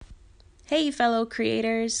Hey, fellow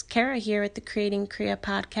creators, Kara here with the Creating Kriya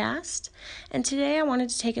podcast, and today I wanted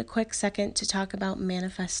to take a quick second to talk about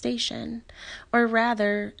manifestation, or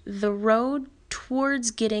rather, the road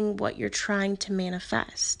towards getting what you're trying to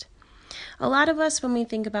manifest. A lot of us, when we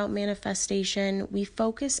think about manifestation, we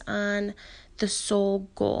focus on the sole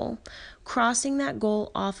goal, crossing that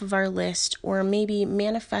goal off of our list, or maybe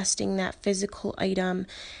manifesting that physical item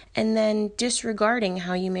and then disregarding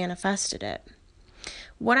how you manifested it.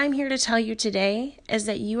 What I'm here to tell you today is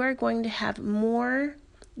that you are going to have more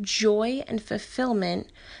joy and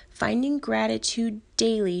fulfillment finding gratitude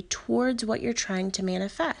daily towards what you're trying to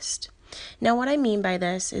manifest. Now, what I mean by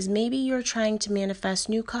this is maybe you're trying to manifest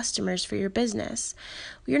new customers for your business.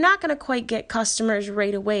 You're not going to quite get customers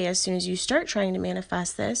right away as soon as you start trying to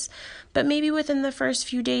manifest this, but maybe within the first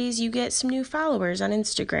few days you get some new followers on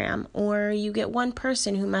Instagram, or you get one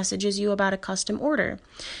person who messages you about a custom order.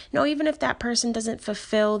 Now, even if that person doesn't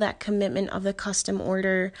fulfill that commitment of the custom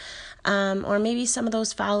order, or maybe some of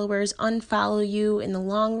those followers unfollow you in the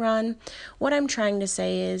long run, what I'm trying to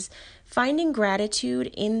say is finding gratitude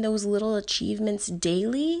in those little achievements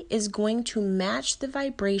daily is going to match the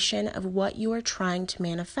vibration of what you are trying to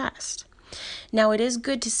manifest. Now, it is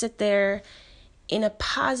good to sit there in a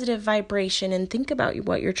positive vibration and think about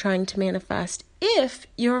what you're trying to manifest if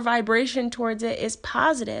your vibration towards it is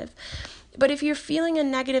positive. But if you're feeling a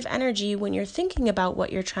negative energy when you're thinking about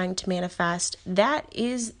what you're trying to manifest, that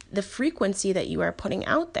is the frequency that you are putting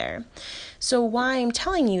out there. So why I'm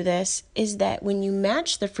telling you this is that when you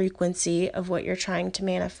match the frequency of what you're trying to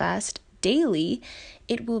manifest daily,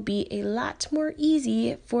 it will be a lot more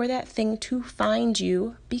easy for that thing to find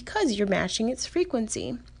you because you're matching its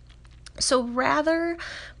frequency. So rather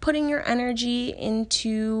putting your energy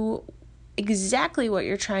into exactly what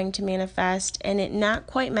you're trying to manifest and it not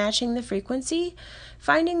quite matching the frequency,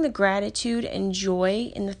 finding the gratitude and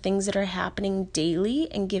joy in the things that are happening daily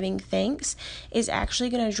and giving thanks is actually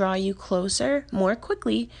going to draw you closer more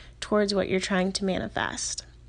quickly towards what you're trying to manifest.